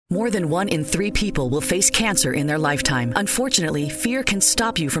More than 1 in 3 people will face cancer in their lifetime. Unfortunately, fear can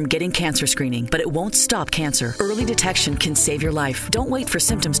stop you from getting cancer screening, but it won't stop cancer. Early detection can save your life. Don't wait for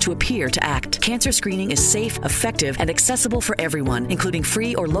symptoms to appear to act. Cancer screening is safe, effective, and accessible for everyone, including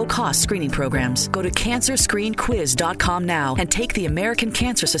free or low-cost screening programs. Go to cancerscreenquiz.com now and take the American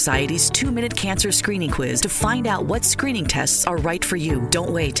Cancer Society's 2-minute cancer screening quiz to find out what screening tests are right for you.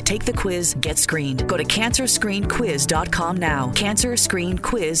 Don't wait. Take the quiz. Get screened. Go to cancerscreenquiz.com now.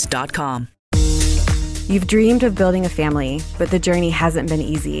 Cancerscreenquiz.com. You've dreamed of building a family, but the journey hasn't been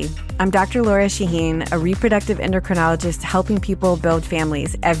easy. I'm Dr. Laura Shaheen, a reproductive endocrinologist helping people build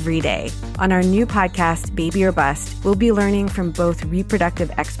families every day. On our new podcast, Baby or Bust, we'll be learning from both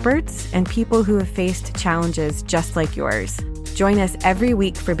reproductive experts and people who have faced challenges just like yours. Join us every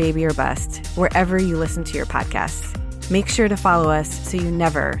week for Baby or Bust, wherever you listen to your podcasts. Make sure to follow us so you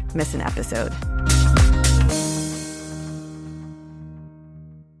never miss an episode.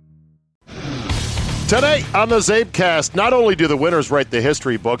 Today on the CzabeCast, not only do the winners write the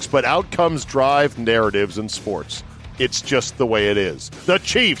history books, but outcomes drive narratives in sports. It's just the way it is. The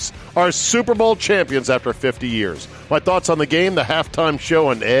Chiefs are Super Bowl champions after 50 years. My thoughts on the game, the halftime show,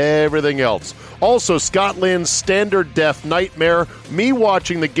 and everything else. Also, Scott Lynn's standard def nightmare, me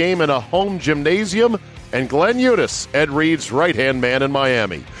watching the game in a home gymnasium, and Glenn Eunice, Ed Reed's right-hand man in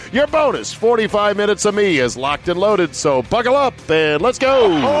Miami. Your bonus, 45 minutes of me, is locked and loaded, so buckle up and let's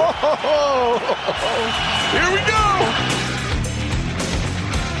go. Here we go.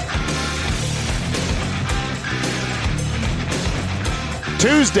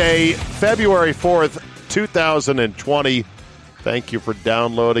 Tuesday, February 4th, 2020. Thank you for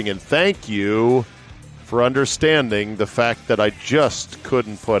downloading, and thank you for understanding the fact that I just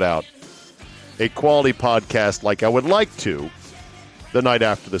couldn't put out a quality podcast like I would like to the night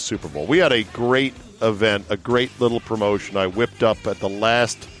after the Super Bowl. We had a great event, a great little promotion I whipped up at the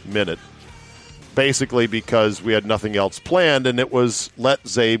last minute, basically because we had nothing else planned, and it was Let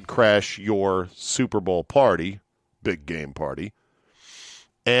Zabe Crash Your Super Bowl Party, big game party.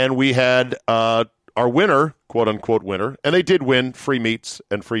 And we had our winner, quote-unquote winner, and they did win free meats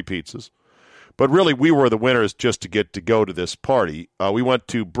and free pizzas. But really, we were the winners just to go to this party. We went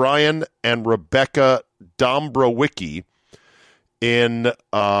to Brian and Rebecca Dombrowicki in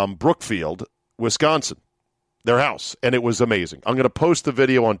Brookfield, Wisconsin, their house, and it was amazing. I'm going to post the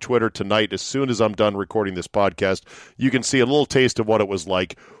video on Twitter tonight as soon as I'm done recording this podcast. You can see a little taste of what it was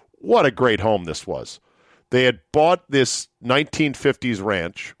like. What a great home this was. They had bought this 1950s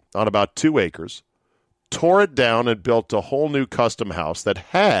ranch on about 2 acres, tore it down, and built a whole new custom house that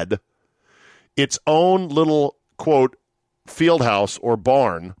had its own little, quote, field house or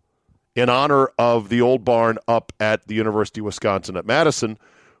barn in honor of the old barn up at the University of Wisconsin at Madison,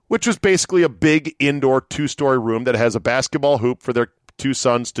 which was basically a big indoor 2-story room that has a basketball hoop for their 2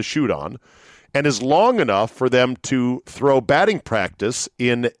 sons to shoot on and is long enough for them to throw batting practice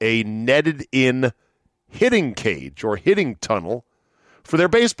in a netted-in hitting cage or hitting tunnel for their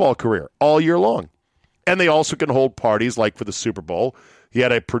baseball career all year long. And they also can hold parties like for the Super Bowl. He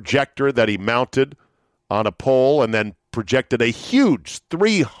had a projector that he mounted on a pole and then projected a huge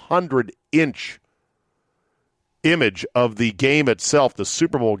 300-inch image of the game itself, the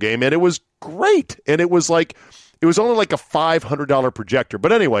Super Bowl game, and it was great. And it was only like a $500 projector.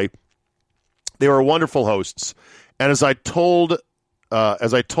 But anyway, they were wonderful hosts. And as I told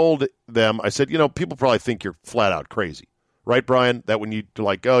them, I said, people probably think you're flat out crazy. Right, Brian? That when you're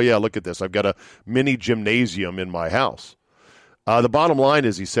like, oh, yeah, look at this. I've got a mini gymnasium in my house. The bottom line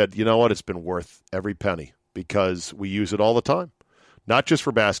is, he said, you know what? It's been worth every penny because we use it all the time. Not just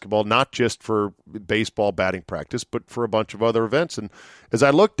for basketball, not just for baseball batting practice, but for a bunch of other events. And as I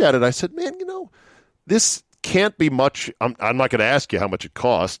looked at it, I said, man, this can't be much. I'm not going to ask you how much it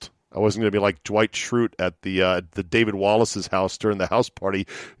cost. I wasn't going to be like Dwight Schrute at the David Wallace's house during the house party,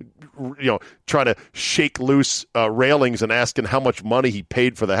 trying to shake loose railings and asking how much money he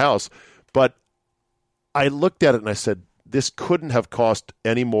paid for the house. But I looked at it and I said, this couldn't have cost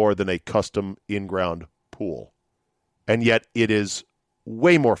any more than a custom in-ground pool. And yet it is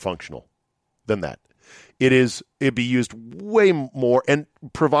way more functional than that. It'd be used way more and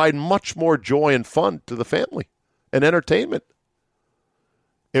provide much more joy and fun to the family and entertainment.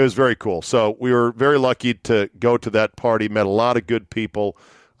 It was very cool. So we were very lucky to go to that party, met a lot of good people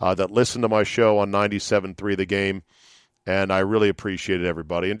that listened to my show on 97.3 The Game, and I really appreciated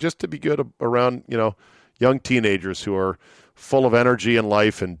everybody. And just to be good around, young teenagers who are full of energy and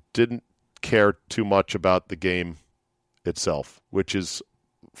life and didn't care too much about the game itself, which is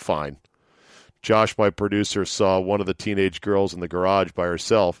fine. Josh, my producer, saw one of the teenage girls in the garage by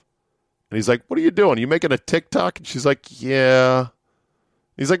herself, and he's like, what are you doing? You making a TikTok? And she's like, yeah.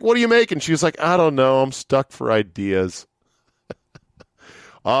 He's like, what are you making? She's like, I don't know. I'm stuck for ideas.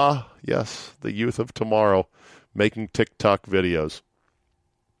 Yes, the youth of tomorrow making TikTok videos.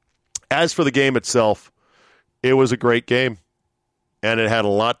 As for the game itself, it was a great game, and it had a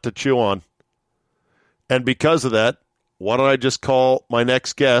lot to chew on. And because of that, why don't I just call my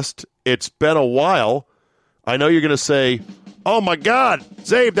next guest? It's been a while. I know you're going to say, oh, my God,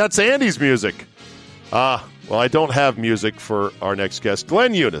 Zabe, that's Andy's music. Well, I don't have music for our next guest,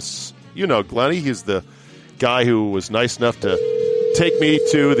 Glenn Eunice. You know Glenny. He's the guy who was nice enough to take me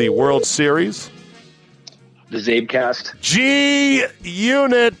to the World Series. The CzabeCast.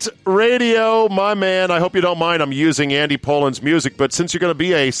 G-Unit Radio, my man. I hope you don't mind I'm using Andy Poland's music, but since you're going to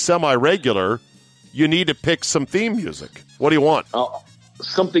be a semi-regular, you need to pick some theme music. What do you want?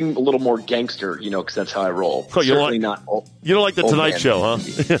 Something a little more gangster, because that's how I roll. Oh, you don't like the Tonight Show, huh?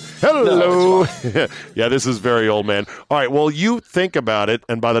 Hello. No, yeah, this is very old man. All right, well, you think about it,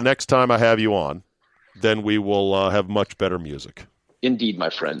 and by the next time I have you on, then we will have much better music. Indeed, my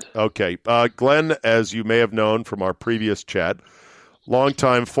friend. Okay. Glenn, as you may have known from our previous chat,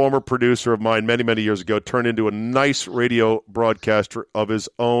 longtime former producer of mine many, many years ago, turned into a nice radio broadcaster of his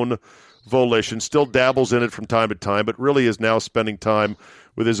own volition, still dabbles in it from time to time, but really is now spending time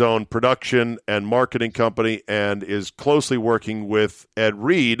with his own production and marketing company and is closely working with Ed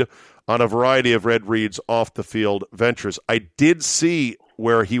Reed on a variety of Ed Reed's off-the-field ventures. I did see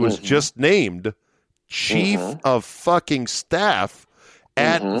where he was just named chief of fucking staff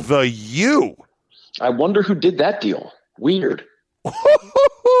at the U. I wonder who did that deal. Weird.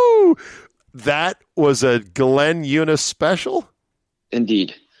 That was a Glenn Eunice special?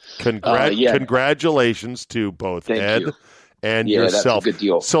 Indeed. Congratulations to both Ed and yourself. That's a good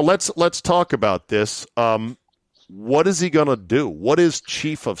deal. So let's talk about this. What is he going to do? What is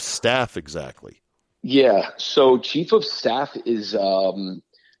chief of staff exactly? Yeah, so chief of staff is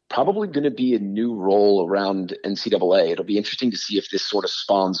probably going to be a new role around NCAA. It'll be interesting to see if this sort of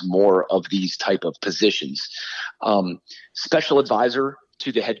spawns more of these type of positions. Special advisor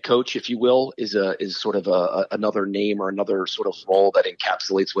to the head coach, if you will, is sort of another name or another sort of role that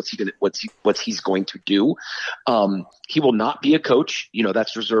encapsulates what he's going to do. He will not be a coach.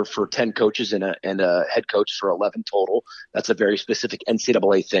 That's reserved for 10 coaches and a head coach for 11 total. That's a very specific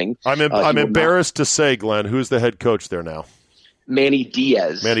NCAA thing. I'm embarrassed to say, Glenn, who's the head coach there now? Manny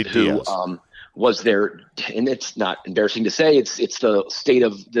Diaz. Who was there, and it's not embarrassing to say, it's the state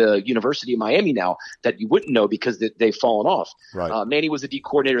of the University of Miami now that you wouldn't know because they've fallen off. Right. Manny was the D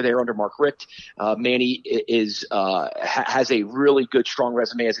coordinator there under Mark Richt. Manny has a really good, strong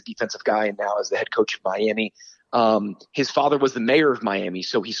resume as a defensive guy, and now as the head coach of Miami. His father was the mayor of Miami,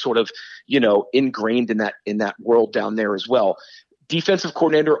 so he's sort of ingrained in that world down there as well. Defensive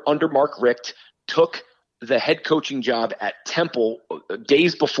coordinator under Mark Richt, took the head coaching job at Temple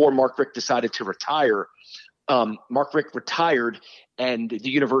days before Mark Richt decided to retire. Mark Richt retired, and the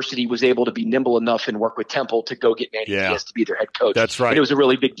university was able to be nimble enough and work with Temple to go get Manny Diaz to be their head coach. That's right. And it was a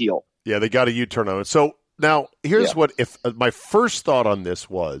really big deal. Yeah, they got a U-turn on it. So now here's what my first thought on this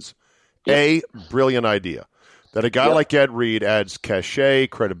was, a brilliant idea. That a guy like Ed Reed adds cachet,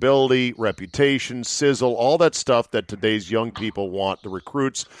 credibility, reputation, sizzle, all that stuff that today's young people want, the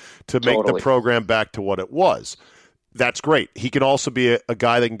recruits, to make the program back to what it was. That's great. He can also be a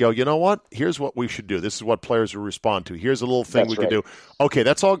guy that can go, you know what? Here's what we should do. This is what players will respond to. Here's a little thing we can do. Okay,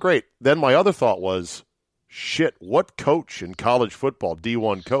 that's all great. Then my other thought was, shit, what coach in college football,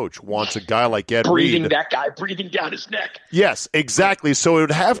 D1 coach, wants a guy like Ed Reed? That guy breathing down his neck. Yes, exactly. So it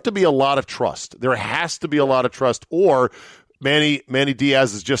would have to be a lot of trust. There has to be a lot of trust, or Manny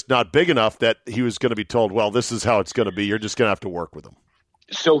Diaz is just not big enough that he was going to be told, well, this is how it's going to be. You're just going to have to work with him.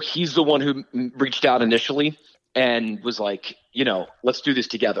 So he's the one who reached out initially and was like, let's do this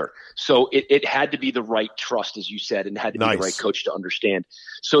together. So it had to be the right trust, as you said, and had to be the right coach to understand.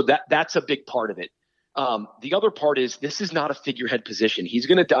 So that's a big part of it. The other part is this is not a figurehead position. He's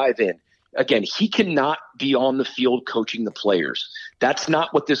going to dive in. Again, he cannot be on the field coaching the players. That's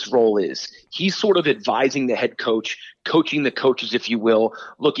not what this role is. He's sort of advising the head coach, coaching the coaches, if you will,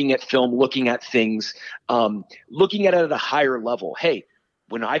 looking at film, looking at things, looking at it at a higher level. Hey,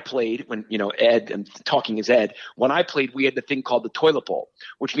 when I played, Ed, and talking as Ed, when I played, we had the thing called the toilet bowl,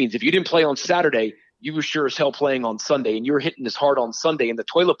 which means if you didn't play on Saturday, you were sure as hell playing on Sunday, and you were hitting as hard on Sunday in the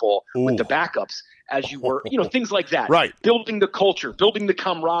toilet bowl with the backups as you were, things like that. Right. Building the culture, building the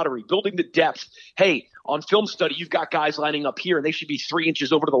camaraderie, building the depth. Hey, on film study, you've got guys lining up here, and they should be 3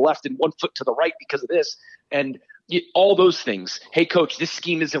 inches over to the left and 1 foot to the right because of this. And all those things. Hey, coach, this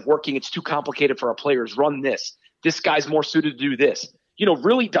scheme isn't working. It's too complicated for our players. Run this. This guy's more suited to do this.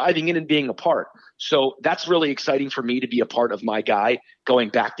 really diving in and being a part. So that's really exciting for me to be a part of my guy going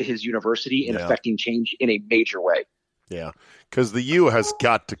back to his university and affecting change in a major way. Yeah, because the U has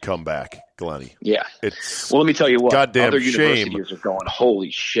got to come back, Glennie. Yeah. It's let me tell you what. Goddamn other shame. universities are going, holy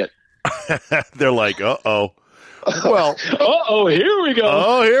shit. They're like, uh-oh. Well, here we go.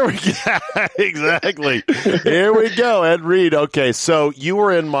 Oh, here we go. Exactly. Here we go, Ed Reed. Okay, so you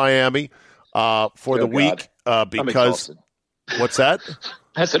were in Miami for the week because what's that?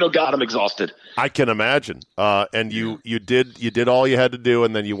 I said, oh God, I'm exhausted. I can imagine. And you did all you had to do,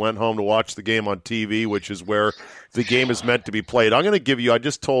 and then you went home to watch the game on TV, which is where the game is meant to be played. I'm going to give you. I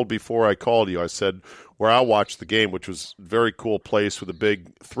just told before I called you. I said where I watched the game, which was a very cool place with a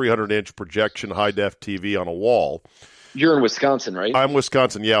big 300-inch projection high def TV on a wall. You're in Wisconsin, right? I'm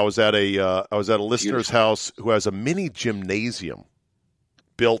Wisconsin. Yeah, I was at a listener's house who has a mini gymnasium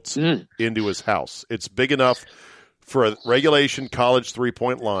built into his house. It's big enough for a regulation college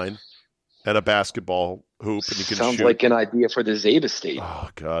 3-point line and a basketball hoop, and you can Sounds shoot. like an idea for the Zabe estate. Oh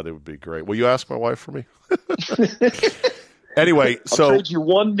God, it would be great. Will you ask my wife for me? Anyway, I'll trade you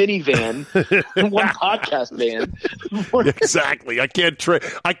one minivan, one podcast van. Exactly. I can't trade.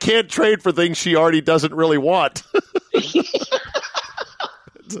 I can't trade for things she already doesn't really want.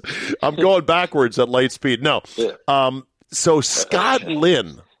 I'm going backwards at light speed. No. So Scott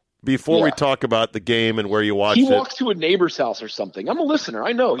Lynn, before we talk about the game and where you watched it, he walks to a neighbor's house or something. I'm a listener.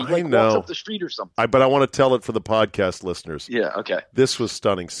 I know. He walks up the street or something. But I want to tell it for the podcast listeners. Yeah. Okay. This was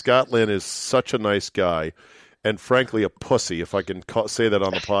stunning. Scott Lynn is such a nice guy. And frankly, a pussy, if I can say that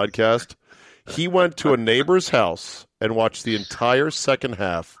on the podcast. He went to a neighbor's house and watched the entire second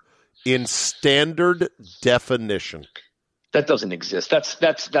half in standard definition. That doesn't exist.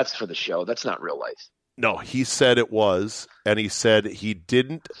 That's for the show. That's not real life. No, he said it was, and he said he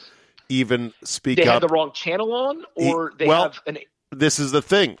didn't even speak up. They had the wrong channel on, or have an... This is the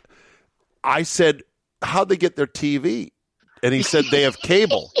thing. I said, how'd they get their TV? And he said they have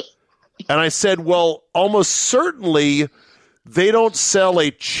cable. And I said, well, almost certainly they don't sell a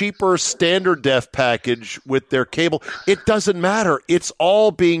cheaper standard def package with their cable. It doesn't matter. It's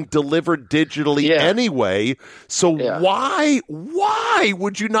all being delivered digitally anyway. So why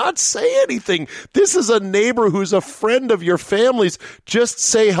would you not say anything? This is a neighbor who's a friend of your family's. Just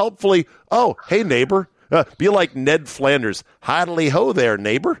say helpfully, oh, hey, neighbor. Be like Ned Flanders. Hidely-ho there,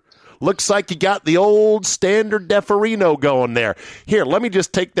 neighbor. Looks like you got the old standard deferino going there. Here, let me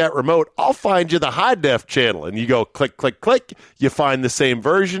just take that remote. I'll find you the high def channel. And you go click, click, click. You find the same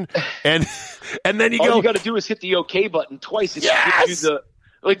version. And then all you got to do is hit the OK button twice. It gives you the,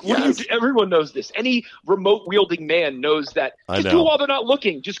 what do you do? Everyone knows this. Any remote wielding man knows that. Just do it while they're not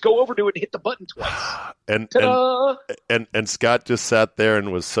looking. Just go over to it and hit the button twice. And Scott just sat there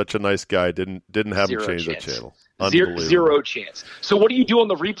and was such a nice guy. Didn't have him change the channel. Zero chance. So what do you do on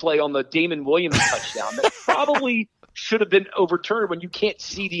the replay on the Damon Williams touchdown that probably should have been overturned when you can't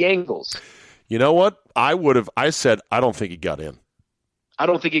see the angles? You know what? I said, I don't think he got in. I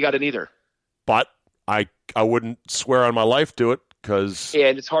don't think he got in either. But I wouldn't swear on my life to it because...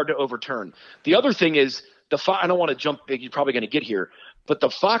 And it's hard to overturn. The other thing is, I don't want to jump big. You're probably going to get here. But the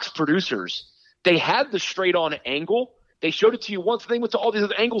Fox producers, they had the straight-on angle. They showed it to you once, and they went to all these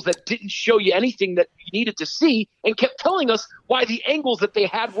other angles that didn't show you anything that you needed to see and kept telling us why the angles that they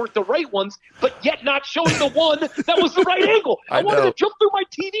had weren't the right ones, but yet not showing the one that was the right angle. I wanted to jump through my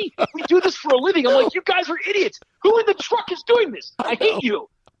TV. We do this for a living. I'm like, you guys are idiots. Who in the truck is doing this? I hate you.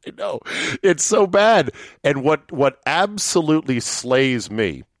 I know. It's so bad. And what absolutely slays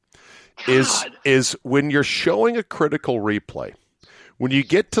me is when you're showing a critical replay, when you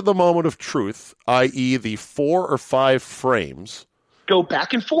get to the moment of truth, i.e. the 4 or 5 frames, go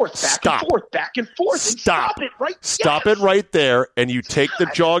back and forth, back and forth. Stop it right. Stop it right there, and you take the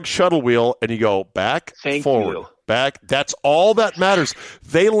jog shuttle wheel and you go back, forward, back. That's all that matters.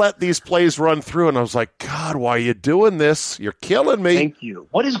 They let these plays run through, and I was like, God, why are you doing this? You're killing me. Thank you.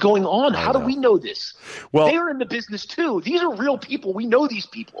 What is going on? How do we know this? Well, they are in the business too. These are real people. We know these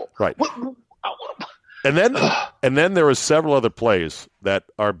people. Right. And then there are several other plays that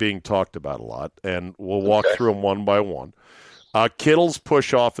are being talked about a lot, and we'll walk through them one by one. Kittle's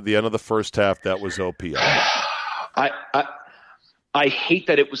push off at the end of the first half, that was OPI. I hate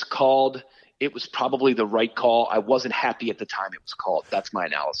that it was called. It was probably the right call. I wasn't happy at the time it was called. That's my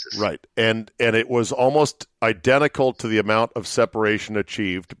analysis. Right. And it was almost identical to the amount of separation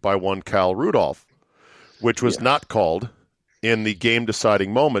achieved by one Kyle Rudolph, which was not called in the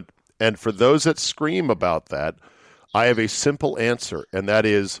game-deciding moment. And for those that scream about that, I have a simple answer, and that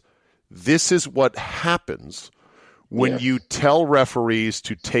is, this is what happens when you tell referees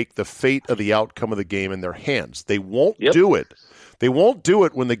to take the fate of the outcome of the game in their hands. They won't do it. They won't do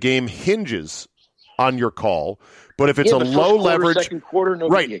it when the game hinges on your call. But if it's a low leverage, second quarter, no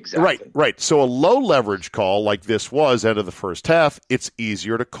right. So a low leverage call like this was end of the first half, it's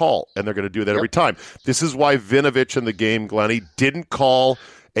easier to call, and they're going to do that every time. This is why Vinovich in the game, Glennie, didn't call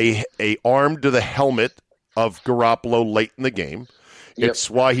a arm to the helmet of Garoppolo late in the game. It's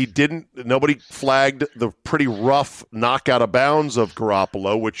why nobody flagged the pretty rough knockout of bounds of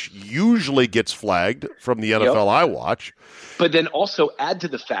Garoppolo, which usually gets flagged from the NFL I watch. But then also add to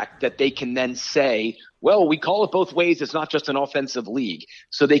the fact that they can then say, well, we call it both ways. It's not just an offensive league.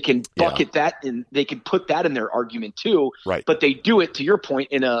 So they can bucket that and they can put that in their argument too. Right. But they do it, to your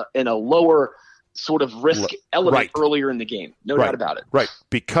point, in a lower sort of risk element earlier in the game. No doubt about it. Right.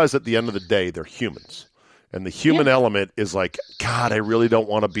 Because at the end of the day, they're humans. And the human element is like, God, I really don't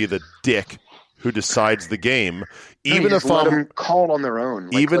want to be the dick who decides the game, even if I'm call on their own.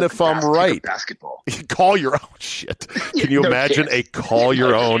 Even if I'm right, basketball. Call your own shit. Can you imagine a call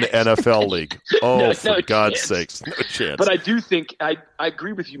your own NFL league? Oh, for God's sakes, no chance. But I do think I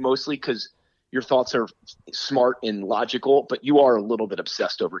agree with you mostly because your thoughts are smart and logical, but you are a little bit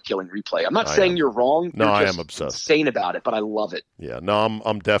obsessed over killing replay. I'm not saying you're wrong. No, I am obsessed. Insane about it, but I love it. Yeah, no,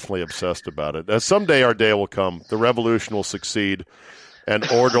 I'm definitely obsessed about it. Someday our day will come. The revolution will succeed, and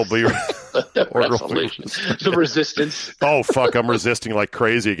order will be the resistance. Oh fuck, I'm resisting like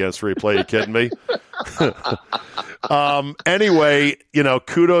crazy against replay. You kidding me? Anyway,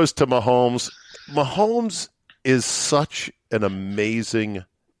 kudos to Mahomes. Mahomes is such an amazing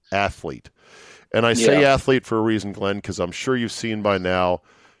athlete. And I say athlete for a reason, Glenn, because I'm sure you've seen by now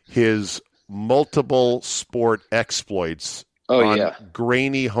his multiple sport exploits on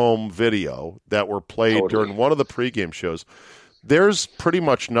grainy home video that were played during one of the pregame shows. There's pretty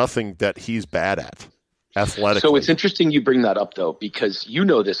much nothing that he's bad at athletically. So it's interesting you bring that up, though, because you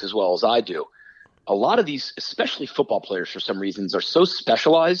know this as well as I do. A lot of these, especially football players for some reasons, are so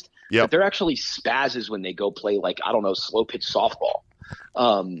specialized that they're actually spazzes when they go play, slow pitch softball.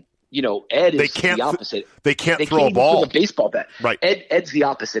 Ed is the opposite. They can't throw a ball. With a baseball bat. Right. Ed's the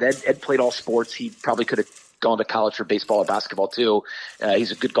opposite. Ed played all sports. He probably could have gone to college for baseball or basketball too.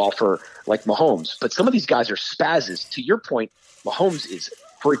 He's a good golfer like Mahomes. But some of these guys are spazzes. To your point, Mahomes is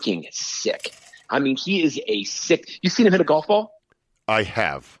freaking sick. I mean, he is a sick. You seen him hit a golf ball? I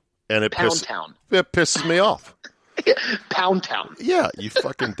have, and it Town. It pisses me off. Pound Town. Yeah, you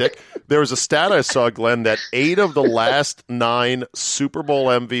fucking dick. There was a stat I saw, Glenn, that 8 of the last 9 Super Bowl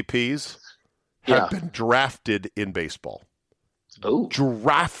MVPs have been drafted in baseball. Oh,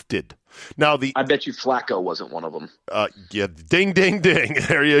 drafted. Now I bet you Flacco wasn't one of them. Ding, ding, ding.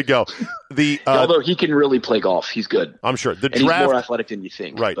 There you go. Although he can really play golf, he's good. I'm sure. He's more athletic than you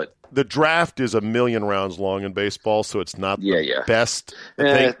think. Right. But the draft is 1,000,000 rounds long in baseball, so it's not the best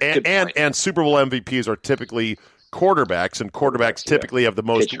thing. And Super Bowl MVPs are typically quarterbacks, and quarterbacks typically have the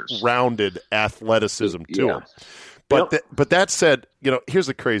most rounded athleticism to them. But that said, here's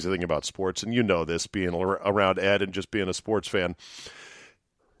the crazy thing about sports, and you know this, being around Ed and just being a sports fan.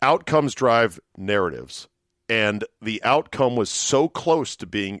 Outcomes drive narratives, and the outcome was so close to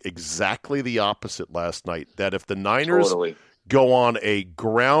being exactly the opposite last night that if the Niners go on a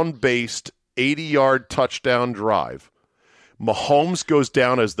ground-based 80-yard touchdown drive, Mahomes goes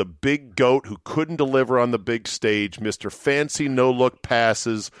down as the big goat who couldn't deliver on the big stage, Mr. Fancy no-look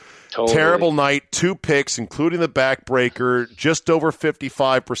passes, terrible night, 2 picks, including the backbreaker, just over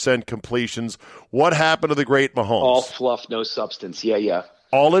 55% completions. What happened to the great Mahomes? All fluff, no substance. Yeah.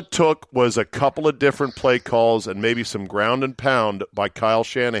 All it took was a couple of different play calls and maybe some ground and pound by Kyle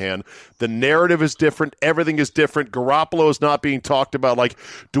Shanahan. The narrative is different. Everything is different. Garoppolo is not being talked about. Like,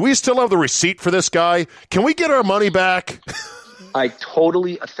 do we still have the receipt for this guy? Can we get our money back? I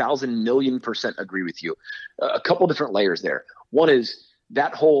totally 1,000,000,000% agree with you. A couple different layers there. One is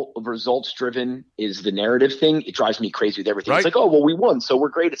that whole results-driven is the narrative thing. It drives me crazy with everything. Right. It's like, oh, well, we won, so we're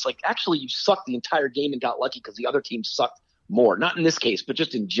great. It's like, actually, you sucked the entire game and got lucky because the other team sucked more. Not in this case, but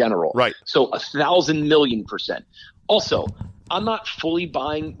just in general. Right. So 1,000,000,000%. Also, I'm not fully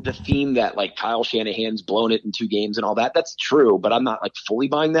buying the theme that like Kyle Shanahan's blown it in 2 games and all that. That's true, but I'm not like fully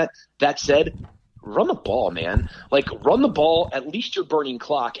buying that. That said, run the ball, man. Like, run the ball. At least you're burning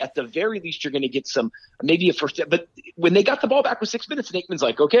clock. At the very least, you're going to get maybe a first. But when they got the ball back with 6 minutes, and Aikman's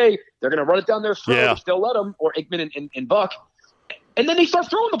like, okay, they're going to run it down their throat. They'll let them, or Aikman and Buck. And then they start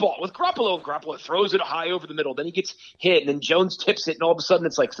throwing the ball with Garoppolo, and Garoppolo throws it high over the middle. Then he gets hit, and then Jones tips it, and all of a sudden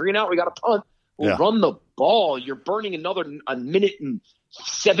it's like 3 and out. We got a punt. Well, run the ball. You're burning a minute and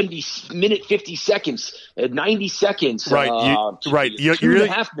 50 seconds, 90 seconds. Right. You're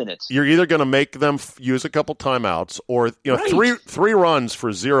 2.5 minutes. You're either going to make them use a couple timeouts, or three runs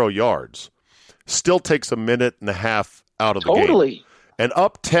for 0 yards still takes a minute and a half out of the game. Totally. And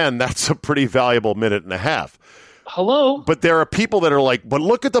up 10, that's a pretty valuable minute and a half. Hello. But there are people that are like, but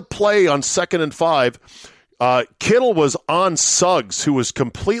look at the play on 2nd and 5. Kittle was on Suggs, who was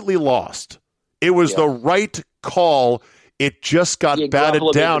completely lost. It was the right call. It just got batted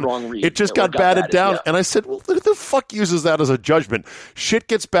down. It just got batted down. And I said, well, who the fuck uses that as a judgment? Shit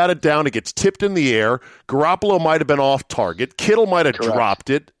gets batted down. It gets tipped in the air. Garoppolo might have been off target. Kittle might have dropped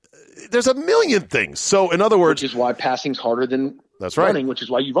it. There's a million things. So, in other words, which is why passing's harder than that's running, right. which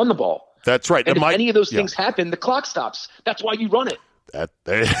is why you run the ball. That's right. And if any of those things happen, the clock stops. That's why you run it.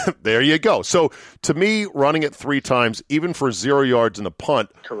 There you go. So, to me, running it 3 times, even for 0 yards in the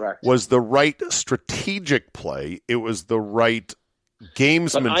punt, was the right strategic play. It was the right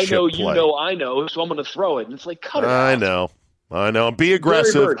gamesmanship but I know, play. I know, so I'm going to throw it. And it's like, cut it out. I know. Be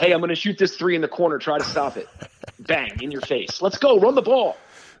aggressive. Bird. Hey, I'm going to shoot this 3 in the corner. Try to stop it. Bang, in your face. Let's go. Run the ball.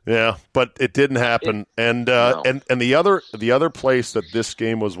 Yeah, but it didn't happen. And the other place that this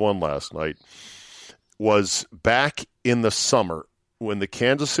game was won last night was back in the summer when the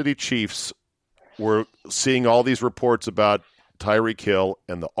Kansas City Chiefs were seeing all these reports about Tyreek Hill,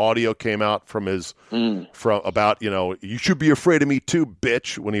 and the audio came out from about, you should be afraid of me too,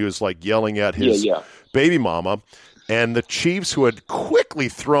 bitch, when he was like yelling at his baby mama. And the Chiefs, who had quickly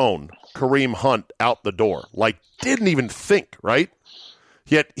thrown Kareem Hunt out the door, like didn't even think, right?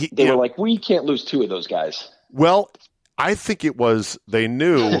 Yet they were like, we can't lose 2 of those guys. Well, I think it was they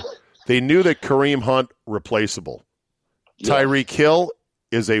knew that Kareem Hunt replaceable. Tyreek Hill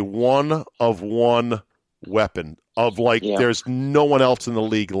is a one-of-one weapon of there's no one else in the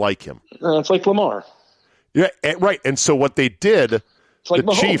league like him. It's like Lamar. Yeah, right. And so what they did, it's like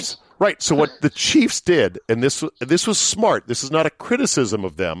the Mahomes. Chiefs, right? So what the Chiefs did, and this was smart. This is not a criticism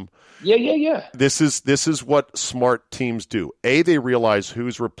of them. Yeah. This is what smart teams do. A, they realize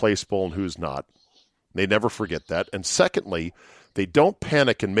who's replaceable and who's not. They never forget that. And secondly, they don't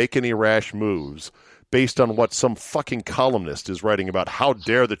panic and make any rash moves based on what some fucking columnist is writing about. How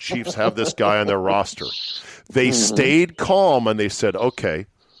dare the Chiefs have this guy on their roster? They stayed calm and they said, okay,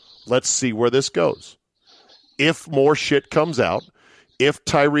 let's see where this goes. If more shit comes out, if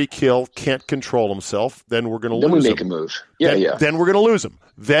Tyreek Hill can't control himself, then we're going to lose him. Then we make a move. Then we're going to lose him.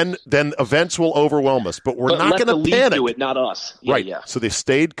 Then events will overwhelm us, but we're not going to panic. Do it, not us. Right. So they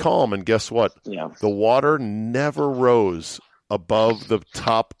stayed calm, and guess what? The water never rose above the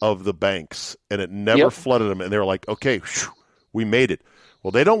top of the banks, and it never flooded them. And they were like, okay, we made it.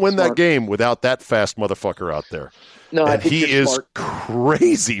 Well, they don't win that game without that fast motherfucker out there. No, and I think he is smart.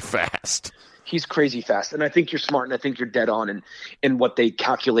 Crazy fast. He's crazy fast, and I think you're smart, and I think you're dead on in what they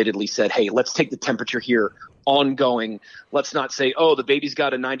calculatedly said. Hey, let's take the temperature here, ongoing. Let's not say, oh, the baby's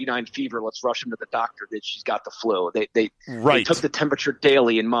got a 99 fever. Let's rush him to the doctor that she's got the flu. They took the temperature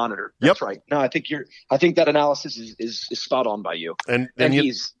daily and monitored. That's right. No, I think that analysis is spot on by you. And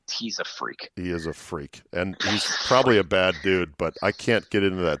he's a freak. He is a freak, and he's probably a bad dude. But I can't get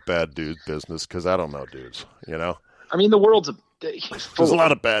into that bad dude business because I don't know dudes. I mean, the world's there's a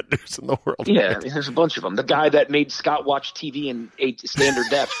lot of bad dudes in the world. Yeah, I mean, there's a bunch of them. The guy that made Scott watch TV in standard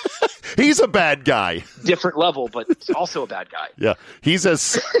def. He's a bad guy. Different level, but also a bad guy. Yeah, he's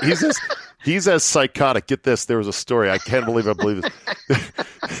as psychotic. Get this, there was a story. I can't believe this.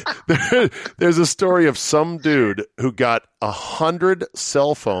 There's a story of some dude who got 100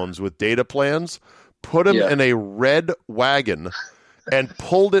 cell phones with data plans, put them in a red wagon, and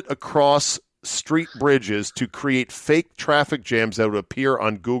pulled it across street bridges to create fake traffic jams that would appear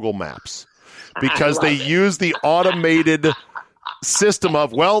on Google Maps because they use the automated system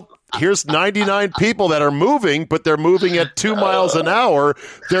of, well, here's 99 people that are moving, but they're moving at 2 miles an hour.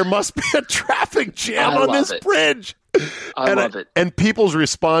 There must be a traffic jam on this bridge. I love it. And people's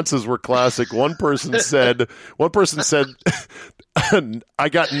responses were classic. One person said, I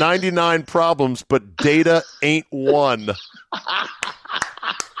got 99 problems, but data ain't one.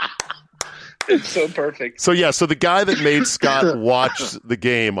 It's so perfect. So the guy that made Scott watch the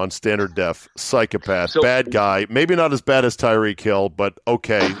game on standard def, psychopath, bad guy, maybe not as bad as Tyreek Hill, but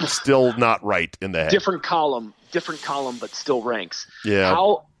okay, still not right in the head. Different column, but still ranks. Yeah.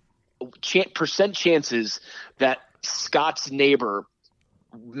 How percent chances that Scott's neighbor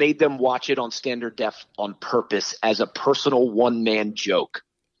made them watch it on standard def on purpose as a personal one-man joke?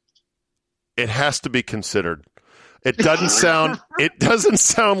 It has to be considered. It doesn't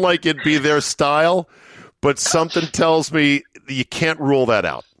sound like it'd be their style, but something tells me you can't rule that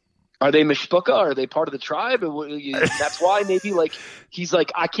out. Are they Mishpucha? Are they part of the tribe? That's why maybe he's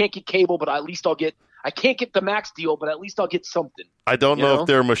like, I can't get cable, but at least I can't get the max deal, but at least I'll get something. I don't know if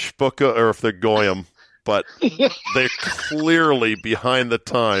they're Mishpucha or if they're Goyim. but they're clearly behind the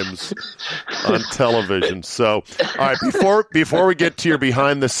times on television. So, all right, before we get to your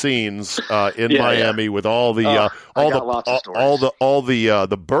behind the scenes in Miami with all the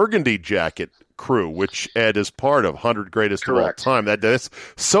burgundy jacket crew, which Ed is part of, 100 Greatest of All Time. That's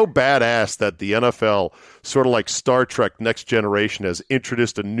so badass that the NFL, sort of like Star Trek Next Generation, has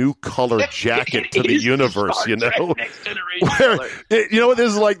introduced a new color jacket to the universe. You know,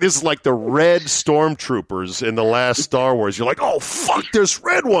 this is like the red stormtroopers in the last Star Wars. You're like, oh fuck, there's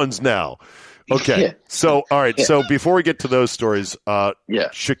red ones now. Okay, so all right, so before we get to those stories,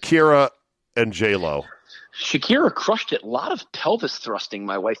 Shakira and J-Lo. Shakira crushed it. A lot of pelvis thrusting.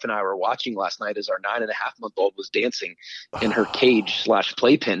 My wife and I were watching last night as our 9.5-month-old was dancing in her cage /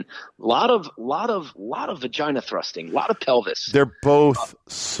 playpen. A lot of vagina thrusting. A lot of pelvis. They're both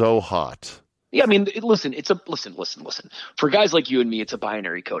so hot. Yeah, I mean, listen. For guys like you and me, it's a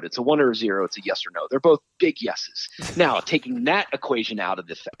binary code. It's a 1 or a 0. It's a yes or no. They're both big yeses. Now, taking that equation out of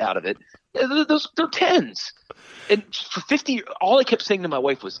it, they're 10s. And for 50, all I kept saying to my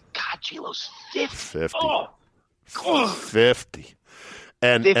wife was, God, J-Lo's 50. Oh, God. 50.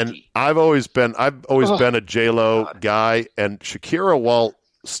 And I've always been a J-Lo guy, and Shakira, while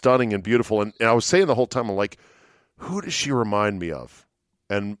stunning and beautiful, and I was saying the whole time, I'm like, who does she remind me of?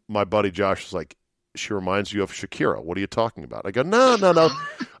 And my buddy Josh was like, she reminds you of Shakira. What are you talking about? I go, no.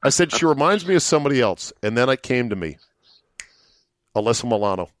 I said, she reminds me of somebody else. And then it came to me, Alyssa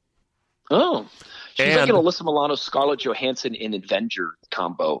Milano. Oh. She's like an Alyssa Milano, Scarlett Johansson in Avenger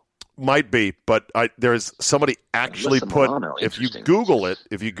combo. Might be, but there's somebody actually if you Google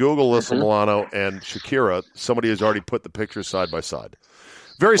Alyssa Milano and Shakira, somebody has already put the pictures side by side.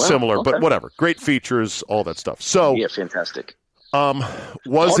 Very similar, but whatever. Great features, all that stuff. So yeah, fantastic.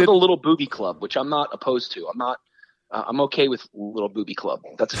 Was it a little booby club, which I'm not opposed to. I'm okay with little booby club.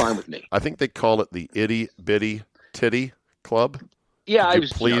 That's fine with me. I think they call it the Itty Bitty Titty Club. Yeah,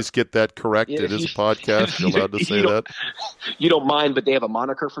 please get that correct. It is a podcast. You're allowed to say that. You don't mind, but they have a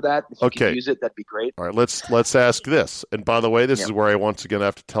moniker for that. If you can use it, that'd be great. All right, let's ask this. And by the way, this is where I once again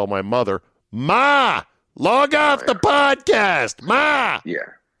have to tell my mother, Ma, log off the podcast, Ma. Yeah.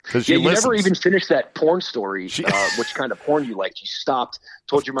 You never even finished that porn story, which kind of porn you liked. You stopped,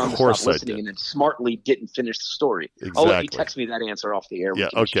 told your mom to stop listening, and then smartly didn't finish the story. Exactly. I'll let you text me that answer off the air. We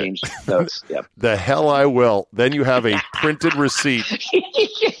can exchange those. Yeah. The hell I will. Then you have a printed receipt.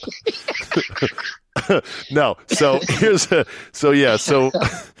 No. So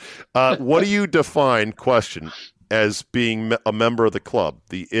what do you define, question, as being a member of the club,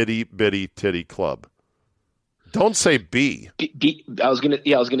 the Itty Bitty Titty Club? Don't say B. I was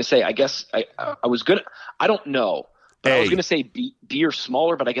gonna say. I guess I don't know. But I was gonna say B or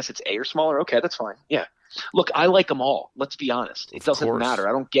smaller, but I guess it's A or smaller. Okay, that's fine. Yeah. Look, I like them all. Let's be honest. It doesn't matter.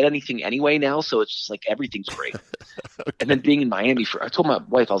 I don't get anything anyway now, so it's just like everything's great. Okay. And then being in Miami I told my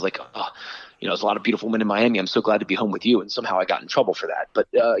wife, I was like, there's a lot of beautiful women in Miami. I'm so glad to be home with you. And somehow I got in trouble for that. But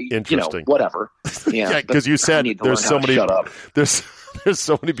whatever. Yeah, because you said there's so many. There's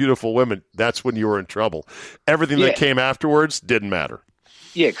so many beautiful women. That's when you were in trouble. Everything that came afterwards didn't matter.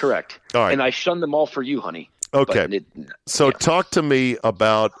 Yeah, correct. All right. And I shunned them all for you, honey. Okay. Talk to me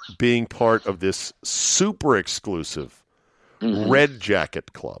about being part of this super exclusive Red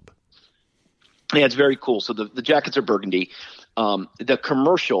Jacket Club. Yeah, it's very cool. So the jackets are burgundy. The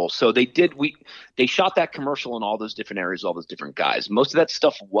commercial, so they shot that commercial in all those different areas, all those different guys. Most of that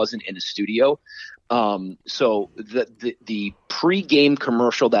stuff wasn't in the studio. So the pre-game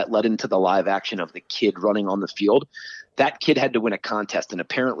commercial that led into the live action of the kid running on the field, that kid had to win a contest and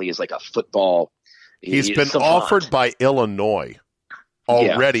apparently is like a football. He's been offered by Illinois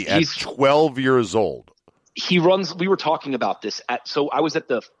already at 12 years old. He runs. We were talking about this I was at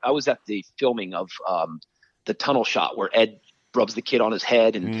the filming of the tunnel shot where Ed rubs the kid on his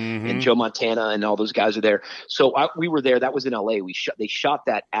head and Joe Montana and all those guys are there. So we were there. That was in LA. They shot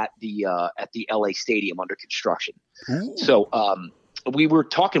that at the LA stadium under construction. Ooh. So we were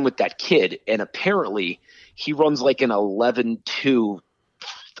talking with that kid and apparently he runs like an 11.2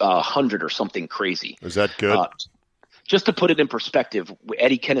 100 or something crazy. Is that good? Just to put it in perspective,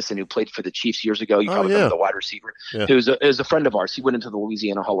 Eddie Kennison, who played for the Chiefs years ago, you probably remember the wide receiver, who is a friend of ours. He went into the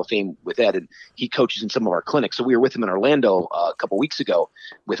Louisiana Hall of Fame with Ed, and he coaches in some of our clinics. So we were with him in Orlando a couple weeks ago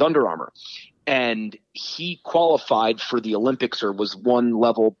with Under Armour. And he qualified for the Olympics or was one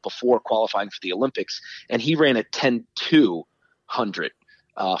level before qualifying for the Olympics, and he ran a 10.2 100.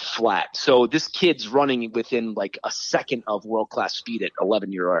 flat. So this kid's running within like a second of world-class speed at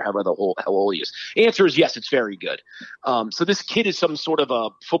 11 year or however how old he is. The answer is yes, it's very good. So this kid is some sort of a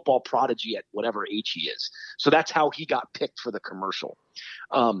football prodigy at whatever age he is. So that's how he got picked for the commercial.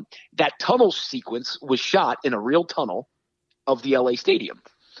 That tunnel sequence was shot in a real tunnel of the LA Stadium.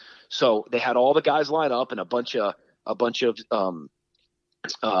 So they had all the guys line up and a bunch of what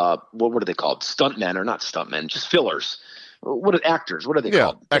are they called? Stuntmen, or not stuntmen, just fillers. What are actors? What are they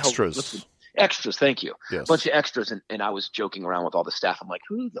called? Extras. Extras, thank you. Yes. Bunch of extras, and I was joking around with all the staff. I'm like,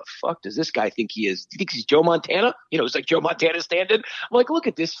 who the fuck does this guy think he is? Do you think he's Joe Montana? It's like Joe Montana stand-in. I'm like, look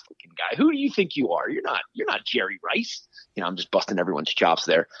at this fucking guy. Who do you think you are? You're not Jerry Rice. I'm just busting everyone's chops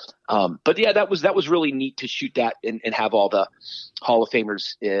there. But yeah, that was really neat to shoot that and have all the Hall of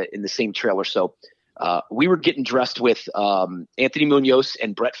Famers in the same trailer. So we were getting dressed with Anthony Munoz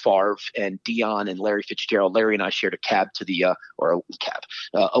and Brett Favre and Dion and Larry Fitzgerald. Larry and I shared a cab to the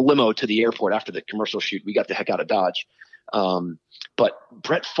a limo to the airport after the commercial shoot. We got the heck out of Dodge. But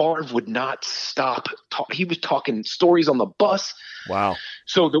Brett Favre would not stop. He was talking stories on the bus. Wow.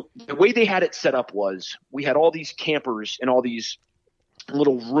 So the way they had it set up was we had all these campers and all these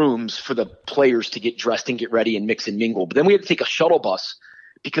little rooms for the players to get dressed and get ready and mix and mingle. But then we had to take a shuttle bus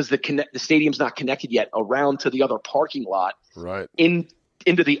because the stadium's not connected yet around to the other parking lot, right,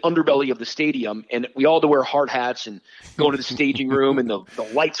 into the underbelly of the stadium. And we all had to wear hard hats and go into the staging room, and the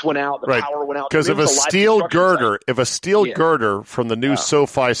lights went out, the power went out. Because if a steel girder from the new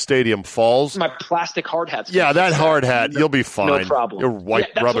SoFi Stadium falls, my plastic hard hats. Yeah, that hard hat, you'll be fine. No problem. You'll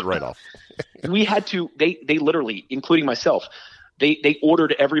rub it right off. We had to, they literally, including myself, they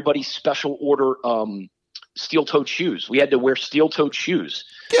ordered everybody special order, steel-toed shoes. We had to wear steel-toed shoes.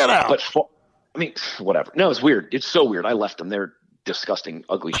 Get out. But whatever. No, it's weird. It's so weird. I left them. They're disgusting,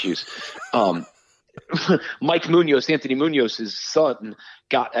 ugly shoes. Mike Munoz, Anthony Munoz's son,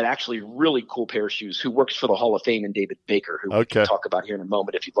 got an actually really cool pair of shoes, who works for the Hall of Fame, and David Baker, who we can talk about here in a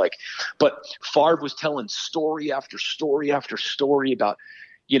moment if you'd like. But Favre was telling story after story after story about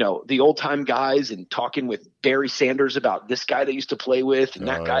the old time guys, and talking with Barry Sanders about this guy they used to play with and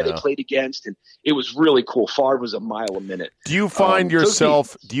that guy they played against. And it was really cool. Favre was a mile a minute. Do you find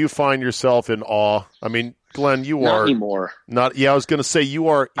yourself in awe? I mean, Glenn, you not are anymore. Not. Yeah, I was going to say you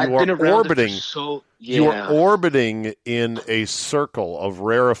are orbiting. You are orbiting in a circle of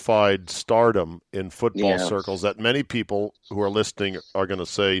rarefied stardom in football circles that many people who are listening are going to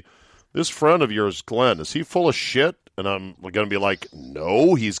say, this friend of yours, Glenn, is he full of shit? And I'm going to be like,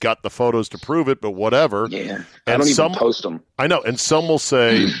 no, he's got the photos to prove it, but whatever. Yeah, I don't even post them. I know, and some will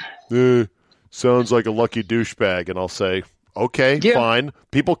say, sounds like a lucky douchebag, and I'll say, okay, fine.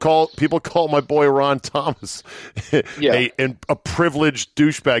 People call my boy Ron Thomas a privileged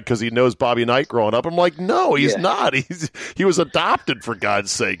douchebag because he knows Bobby Knight growing up. I'm like, no, he's not. He was adopted, for God's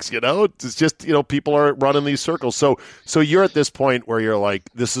sakes. It's just people are running these circles. So you're at this point where you're like,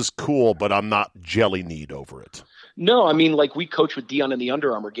 this is cool, but I'm not jelly-kneed over it. No, I mean, like, we coach with Dion in the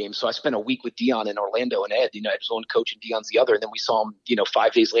Under Armour game. So I spent a week with Dion in Orlando and Ed. Ed's one coach and Dion's the other. And then we saw him,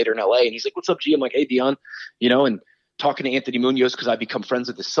 5 days later in LA. And he's like, what's up, G? I'm like, hey, Dion, and talking to Anthony Munoz because I've become friends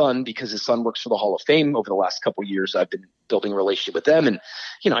with his son because his son works for the Hall of Fame. Over the last couple of years, I've been building a relationship with them. And,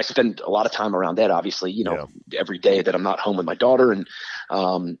 I spend a lot of time around Ed, obviously, every day that I'm not home with my daughter. And,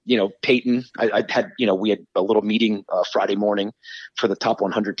 Peyton, we had a little meeting Friday morning for the top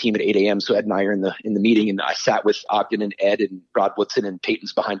 100 team at 8 a.m. So Ed and I are in the meeting, and I sat with Ogden and Ed and Rod Woodson, and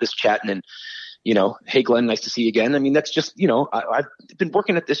Peyton's behind us chatting, and hey, Glenn, nice to see you again. I mean, that's just, I've been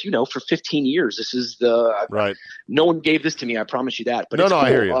working at this, for 15 years. This is right. No one gave this to me. I promise you that. But no, cool. I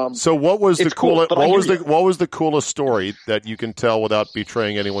hear you. So what was the coolest? What was the coolest story that you can tell without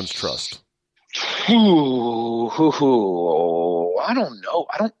betraying anyone's trust? I don't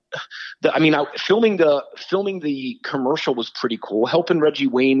know. Filming the commercial was pretty cool. Helping Reggie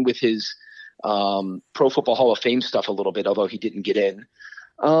Wayne with his Pro Football Hall of Fame stuff a little bit, although he didn't get in.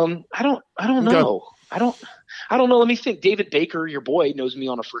 I don't know. I don't know. Let me think. David Baker, your boy, knows me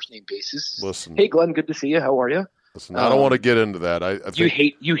on a first name basis. Listen. Hey, Glenn, good to see you. How are you? Listen, I don't want to get into that. I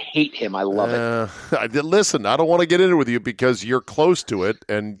think, you hate him. I love it. Listen, I don't want to get into it with you because you're close to it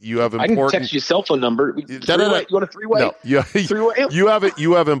and you have important. I can text you a cell phone number. You want a three-way? No, three-way?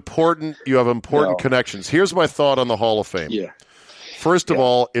 You have important connections. Here's my thought on the Hall of Fame. Yeah. First of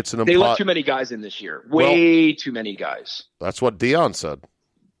all, it's they let too many guys in this year. Way too many guys. That's what Dion said.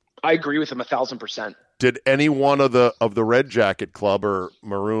 I agree with him 1,000%. Did any one of the Red Jacket Club or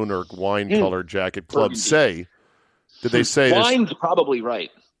maroon or wine colored jacket club say? Did they say wine's this? Probably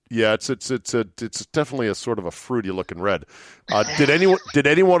right. Yeah, it's definitely a sort of a fruity looking red. Did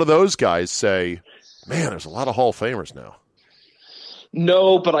any one of those guys say, "Man, there's a lot of Hall of Famers now"?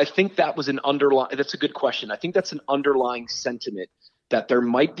 No, but I think that was that's a good question. I think that's an underlying sentiment that there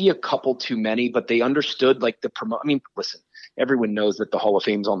might be a couple too many, but they understood like listen, everyone knows that the Hall of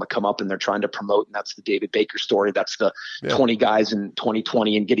Fame's on the come up and they're trying to promote, and that's the David Baker story. That's the 20 guys in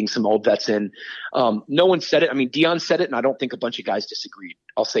 2020 and getting some old vets in. No one said it. I mean, Dion said it, and I don't think a bunch of guys disagreed.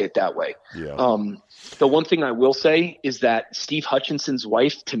 I'll say it that way. Yeah. The one thing I will say is that Steve Hutchinson's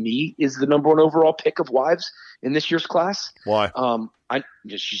wife, to me, is the number one overall pick of wives in this year's class. Why?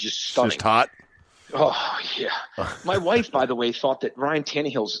 She's just stunning. She's hot. Oh, yeah. My wife, by the way, thought that Ryan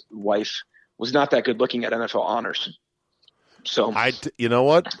Tannehill's wife was not that good looking at NFL honors. So you know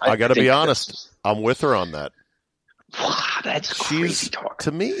what? I got to be honest. I'm with her on that. Wow, that's crazy talk.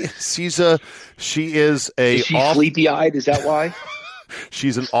 To me, she is a. Is she sleepy eyed? Is that why?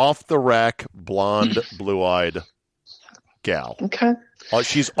 She's an off the rack, blonde, blue eyed gal. Okay.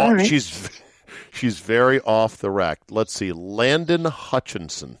 She's very off the rack. Let's see, Landon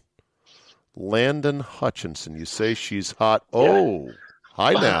Hutchinson. You say she's hot. Oh,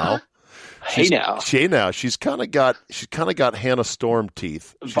 hi now. Hey now. She's kind of got Hannah Storm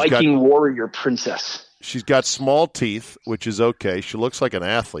teeth. Viking warrior princess. She's got small teeth, which is okay. She looks like an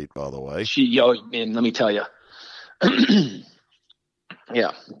athlete, by the way. Man, let me tell you.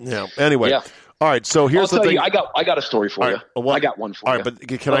 Yeah. Anyway. Yeah. All right. So here's the thing. I got a story for you. I got one for you. All right, but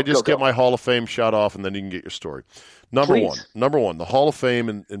can I just get my Hall of Fame shot off, and then you can get your story. Number one, the Hall of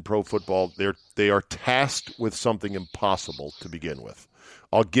Fame in pro football, they are tasked with something impossible to begin with.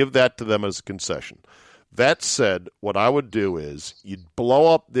 I'll give that to them as a concession. That said, what I would do is you'd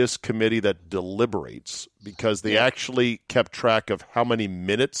blow up this committee that deliberates, because they actually kept track of how many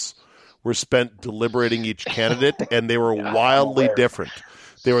minutes were spent deliberating each candidate, and they were wildly different.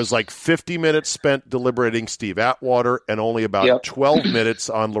 There was like 50 minutes spent deliberating Steve Atwater and only about 12 minutes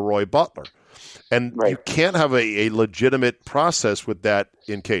on Leroy Butler. And you can't have a legitimate process with that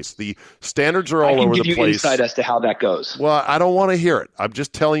in case. The standards are all over the place. I can give you insight as to how that goes. Well, I don't want to hear it. I'm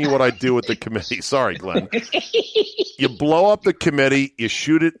just telling you what I do with the committee. Sorry, Glenn. You blow up the committee, you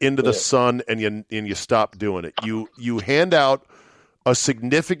shoot it into the sun, and you stop doing it. You hand out a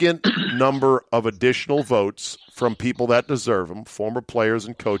significant number of additional votes from people that deserve them, former players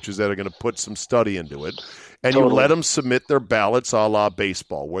and coaches that are going to put some study into it. And you let them submit their ballots a la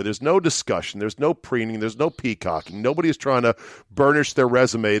baseball, where there's no discussion, there's no preening, there's no peacocking. Nobody is trying to burnish their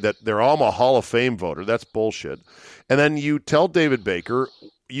resume that I'm a Hall of Fame voter. That's bullshit. And then you tell David Baker,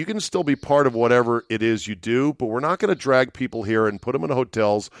 you can still be part of whatever it is you do, but we're not going to drag people here and put them in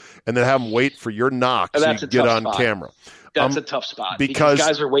hotels and then have them wait for your knock so you can get on camera. That's a tough spot because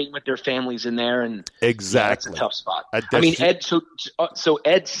guys are waiting with their families in there, and exactly, that's a tough spot. I mean, Ed. So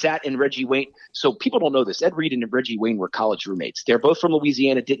Ed sat in Reggie Wayne. So people don't know this. Ed Reed and Reggie Wayne were college roommates. They're both from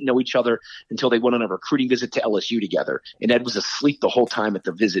Louisiana. Didn't know each other until they went on a recruiting visit to LSU together. And Ed was asleep the whole time at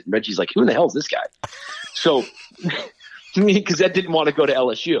the visit. And Reggie's like, "Who in the hell is this guy?" So, because Ed didn't want to go to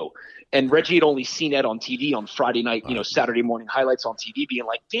LSU. And Reggie had only seen Ed on TV on Friday night, Saturday morning highlights on TV, being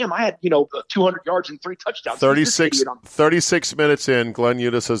like, damn, I had, 200 yards and 3 touchdowns. 36 minutes in, Glenn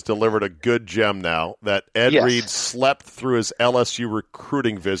Udis has delivered a good gem now that Ed Reed slept through his LSU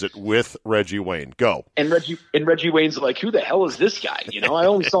recruiting visit with Reggie Wayne. Go. And Reggie Wayne's like, who the hell is this guy? I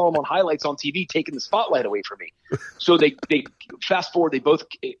only saw him on highlights on TV taking the spotlight away from me. So they fast forward,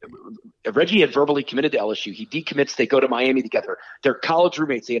 Reggie had verbally committed to LSU. He decommits. They go to Miami together. They're college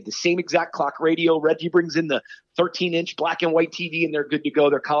roommates. They have the same exact clock radio. Reggie brings in the 13-inch black and white TV, and they're good to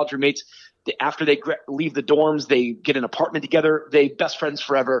go. They're college roommates. After they leave the dorms, they get an apartment together. They best friends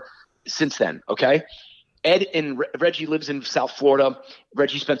forever since then, okay? Ed and Reggie lives in South Florida.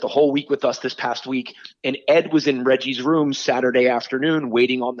 Reggie spent the whole week with us this past week, and Ed was in Reggie's room Saturday afternoon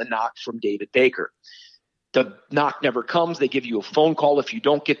waiting on the knock from David Baker. The knock never comes. They give you a phone call if you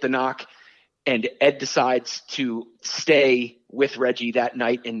don't get the knock. And Ed decides to stay with Reggie that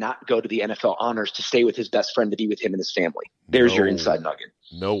night and not go to the NFL honors, to stay with his best friend, to be with him and his family. There's your inside nugget.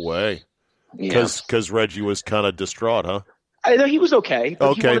 No way. Because Reggie was kind of distraught, huh? I know he was okay,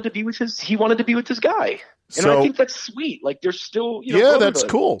 but he wanted to be with his guy. And I think that's sweet. Like, there's still, that's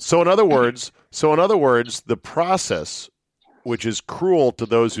cool. So in other words, the process, which is cruel to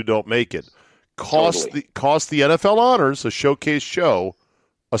those who don't make it, cost the NFL honors, a showcase show,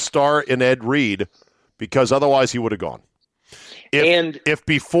 a star in Ed Reed, because otherwise he would have gone. If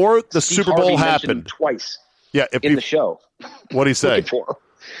before the Steve Super Bowl Harvey happened twice, in the show, what did he say?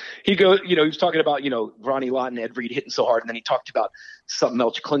 He goes, he was talking about Ronnie Lott and Ed Reed hitting so hard, and then he talked about something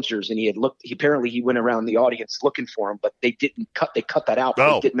else, clinchers, and he went around the audience looking for him, but they cut that out.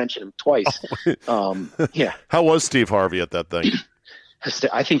 But they did mention him twice. How was Steve Harvey at that thing?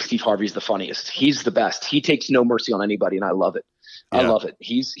 I think Steve Harvey's the funniest. He's the best. He takes no mercy on anybody, and I love it. I love it.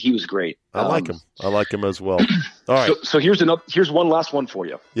 He was great. I like him. I like him as well. All right. So here's one last one for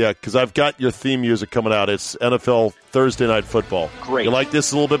you. Yeah, because I've got your theme music coming out. It's NFL Thursday Night Football. Great. You like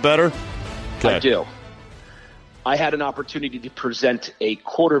this a little bit better? Okay. I do. I had an opportunity to present a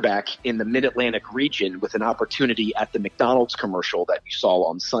quarterback in the Mid-Atlantic region with an opportunity at the McDonald's commercial that you saw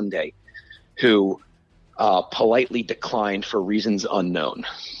on Sunday, who politely declined for reasons unknown.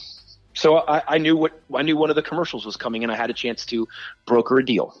 So I knew one of the commercials was coming, and I had a chance to broker a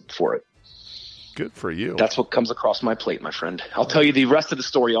deal for it. Good for you. That's what comes across my plate, my friend. I'll tell you the rest of the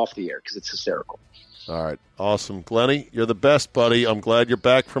story off the air because it's hysterical. All right. Awesome. Glennie, you're the best, buddy. I'm glad you're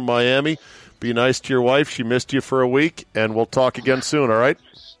back from Miami. Be nice to your wife. She missed you for a week, and we'll talk again soon, all right?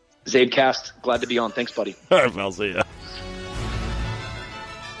 CzabeCast, glad to be on. Thanks, buddy. All right, I'll see ya.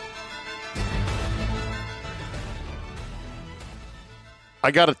 I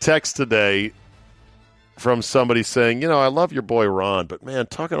got a text today from somebody saying, I love your boy Ron, but, man,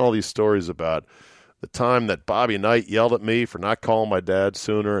 talking all these stories about the time that Bobby Knight yelled at me for not calling my dad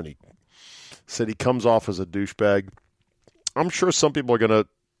sooner, and he said he comes off as a douchebag. I'm sure some people are going to,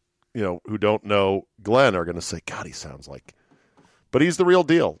 who don't know Glenn are going to say, God, he sounds like. But he's the real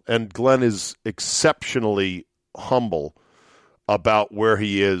deal. And Glenn is exceptionally humble about where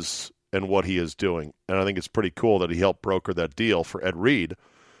he is and what he is doing. And I think it's pretty cool that he helped broker that deal for Ed Reed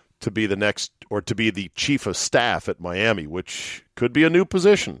to be the chief of staff at Miami, which could be a new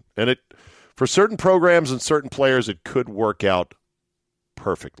position. And for certain programs and certain players, it could work out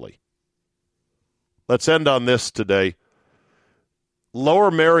perfectly. Let's end on this today.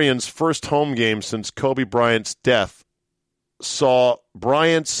 Lower Merion's first home game since Kobe Bryant's death saw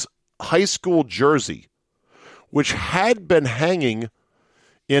Bryant's high school jersey, which had been hanging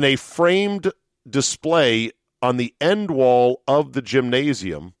in a framed display on the end wall of the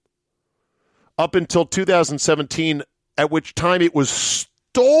gymnasium up until 2017, at which time it was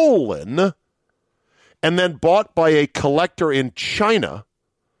stolen and then bought by a collector in China.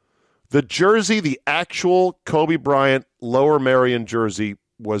 The jersey, the actual Kobe Bryant Lower Merion jersey,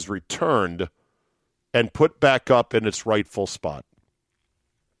 was returned and put back up in its rightful spot.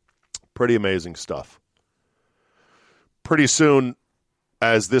 Pretty amazing stuff. Pretty soon,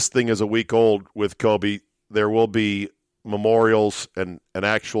 as this thing is a week old with Kobe, there will be memorials and an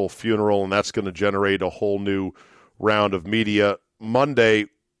actual funeral, and that's going to generate a whole new round of media. Monday,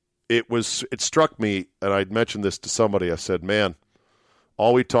 it struck me, and I'd mentioned this to somebody. I said, man,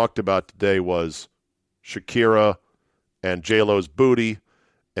 all we talked about today was Shakira and J-Lo's booty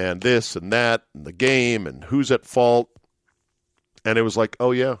and this and that and the game and who's at fault. And it was like,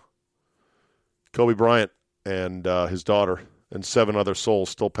 oh, yeah, Kobe Bryant and his daughter and 7 other souls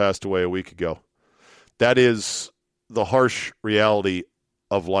still passed away a week ago. That is the harsh reality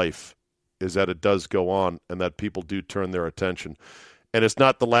of life, is that it does go on and that people do turn their attention. And it's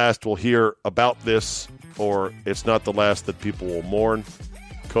not the last we'll hear about this, or it's not the last that people will mourn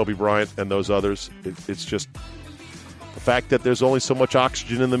Kobe Bryant and those others. It's just the fact that there's only so much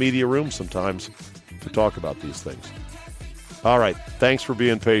oxygen in the media room sometimes to talk about these things. All right. Thanks for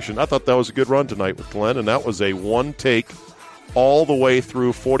being patient. I thought that was a good run tonight with Glenn, and that was a one take all the way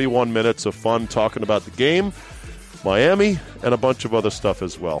through 41 minutes of fun talking about the game, Miami, and a bunch of other stuff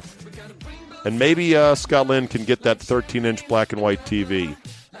as well. And maybe Scott Lynn can get that 13-inch black and white TV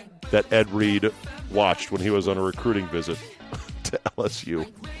that Ed Reed watched when he was on a recruiting visit to LSU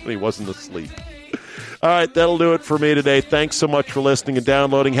when he wasn't asleep. All right, that'll do it for me today. Thanks so much for listening and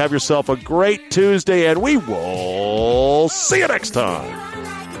downloading. Have yourself a great Tuesday, and we will see you next time.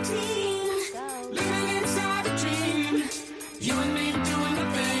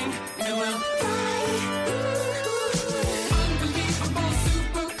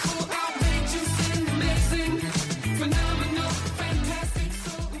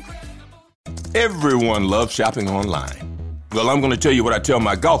 Everyone loves shopping online. Well, I'm going to tell you what I tell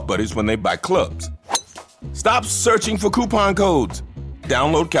my golf buddies when they buy clubs. Stop searching for coupon codes.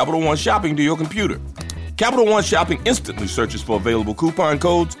 Download Capital One Shopping to your computer. Capital One Shopping instantly searches for available coupon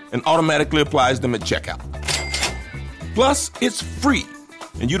codes and automatically applies them at checkout. Plus, it's free,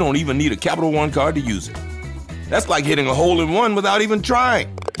 and you don't even need a Capital One card to use it. That's like hitting a hole-in-one without even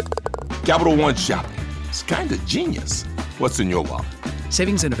trying. Capital One Shopping. It's kind of genius. What's in your wallet?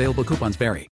 Savings and available coupons vary.